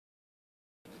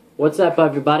What's up,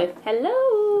 everybody?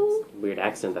 Hello. Weird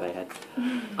accent that I had.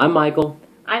 I'm Michael.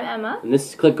 I'm Emma. And this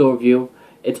is Click Overview.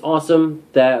 It's awesome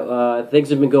that things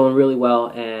have been going really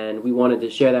well, and we wanted to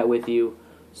share that with you.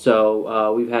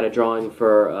 So we've had a drawing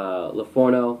for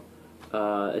Fourno,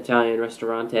 Italian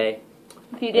Ristorante.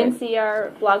 If you didn't see our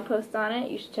blog post on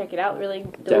it, you should check it out. Really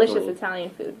delicious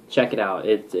Italian food. Check it out.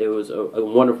 It was a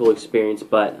wonderful experience.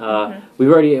 But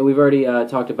we've already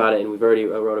talked about it, and we've already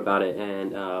wrote about it.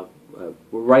 And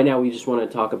right now, we just want to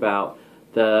talk about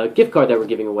the gift card that we're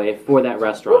giving away for that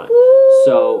restaurant. Woo-hoo!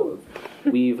 So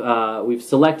we've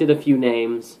selected a few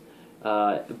names.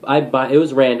 It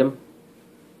was random.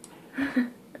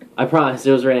 I promise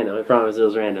it was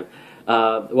random.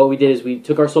 What we did is we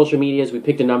took our social medias, we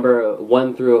picked a number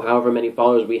 1 through however many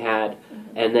followers we had,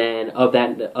 and then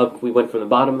we went from the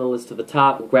bottom of the list to the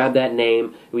top, grabbed that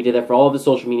name. We did that for all of the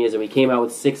social medias, and we came out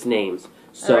with 6 names.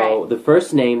 So the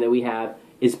first name that we have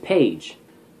is Paige.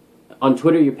 On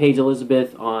Twitter, your Paige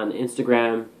Elizabeth. On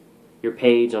Instagram, your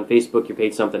Paige. On Facebook, your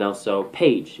Paige something else. So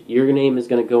Paige, your name is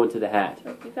going to go into the hat.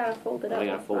 You gotta fold it up. I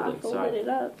gotta fold it. Sorry. It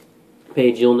up.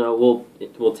 Paige, you'll know.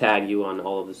 We'll tag you on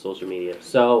all of the social media.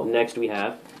 So next we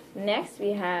have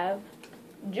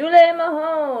Julie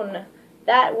Mahone.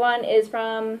 That one is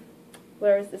from.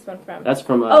 Where is this one from? That's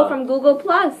from. From Google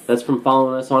Plus. That's from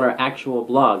following us on our actual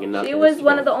blog and not. She was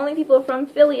one of the only people from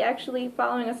Philly actually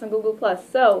following us on Google Plus.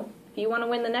 So if you want to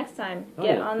win the next time,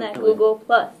 get on that Google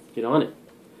Plus. Get on it.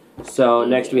 So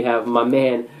next we have my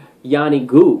man Yanni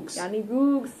Googs. Yanni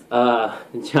Googs.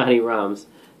 Johnny Rums.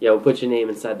 Yo, put your name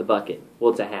inside the bucket. Well,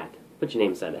 it's a hat. Put your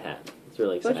name inside the hat. It's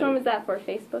really exciting. Which one was that for?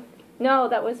 Facebook? No,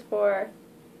 that was for.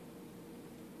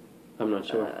 I'm not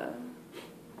sure.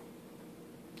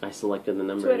 I selected the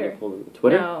number. Twitter.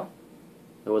 Twitter? No.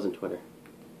 It wasn't Twitter.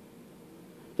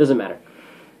 Doesn't matter.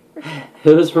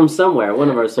 It was from somewhere. One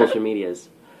of our social medias.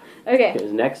 Okay.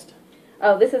 Here's next.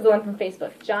 Oh, this is the one from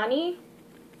Facebook. Johnny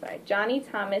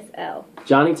Thomas L.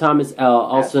 Johnny Thomas L,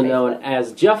 also known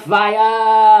as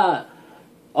Jafaya.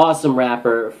 Awesome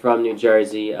rapper from New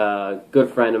Jersey. Good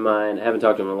friend of mine. I haven't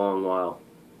talked to him in a long while.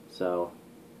 So,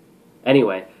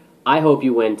 anyway, I hope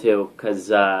you win too,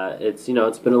 because it's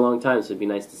been a long time, so it'd be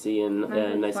nice to see you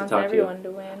and nice to talk to you.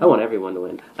 I want everyone to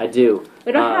win. I do.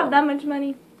 We don't have that much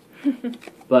money.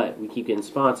 But we keep getting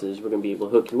sponsors. We're going to be able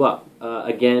to hook you up.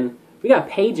 Again, we got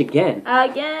Paige again.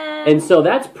 And so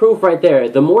that's proof right there.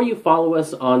 The more you follow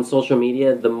us on social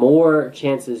media, the more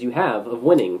chances you have of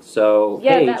winning. So,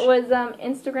 yeah, Paige, that was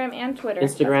Instagram and Twitter.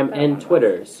 Instagram and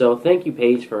Twitter. So thank you,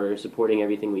 Paige, for supporting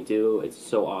everything we do. It's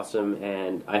so awesome,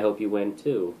 and I hope you win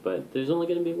too. But there's only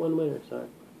going to be one winner, sorry.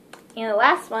 And the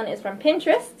last one is from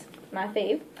Pinterest, my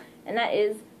fave, and that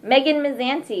is Megan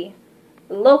Mazzanti,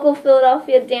 local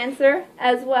Philadelphia dancer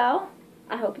as well.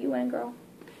 I hope you win, girl.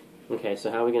 Okay,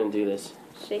 so how are we going to do this?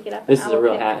 Shake it up. This is a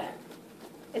real hat.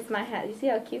 It's my hat. You see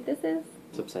how cute this is?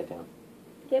 It's upside down.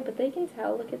 Yeah, but they can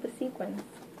tell. Look at the sequins.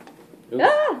 Oops.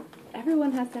 Ah!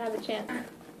 Everyone has to have a chance.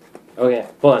 Okay,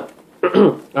 hold on.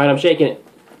 Alright, I'm shaking it.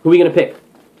 Who are we going to pick?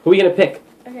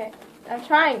 Okay, I'm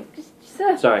trying. Just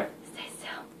Sorry. Stay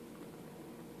still.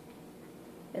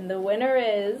 And the winner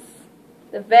is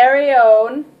the very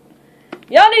own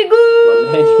Yanni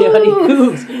Googs!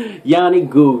 Yanni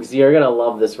Googs, you're going to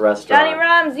love this restaurant. Johnny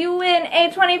Rams, you win a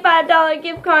 $25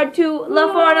 gift card to La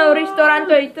Fourno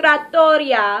Ristorante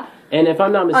Trattoria. And if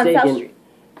I'm not mistaken,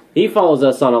 he follows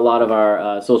us on a lot of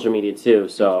our social media too,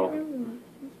 so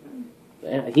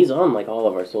he's on like all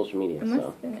of our social media.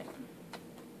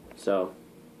 So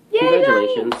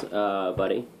congratulations,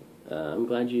 buddy. I'm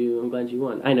glad you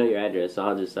won. I know your address, so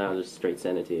I'll just straight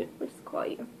send it to you.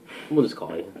 We'll just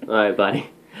call you. All right, buddy.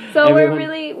 So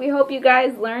we hope you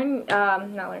guys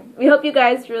we hope you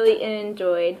guys really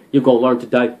enjoyed. You're gonna learn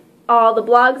today. All the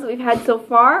blogs that we've had so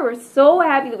far. We're so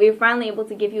happy that we were finally able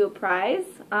to give you a prize.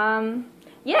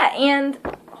 Yeah, and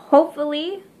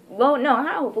hopefully,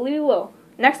 hopefully we will.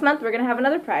 Next month we're gonna have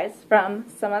another prize from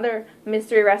some other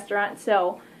mystery restaurant.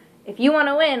 So if you want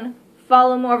to win,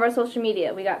 follow more of our social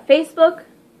media. We got Facebook,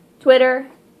 Twitter,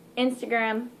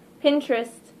 Instagram,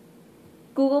 Pinterest,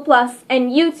 Google Plus, and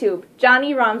YouTube.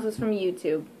 Johnny Rams was from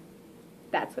YouTube.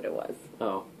 That's what it was.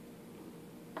 Oh.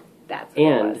 That's what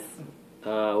it was.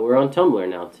 And we're on Tumblr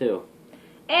now, too.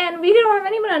 And we don't have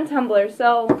anyone on Tumblr,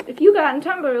 so if you got on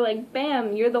Tumblr, like,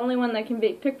 bam, you're the only one that can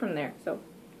be picked from there. So.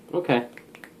 Okay.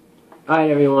 All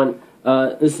right, everyone.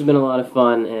 This has been a lot of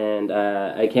fun, and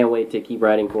I can't wait to keep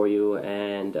writing for you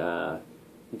and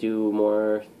do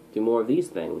more of these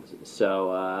things.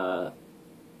 So,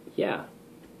 yeah.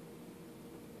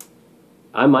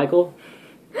 I'm Michael.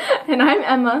 And I'm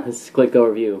Emma. This is Click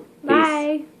Overview. Peace.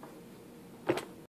 Bye.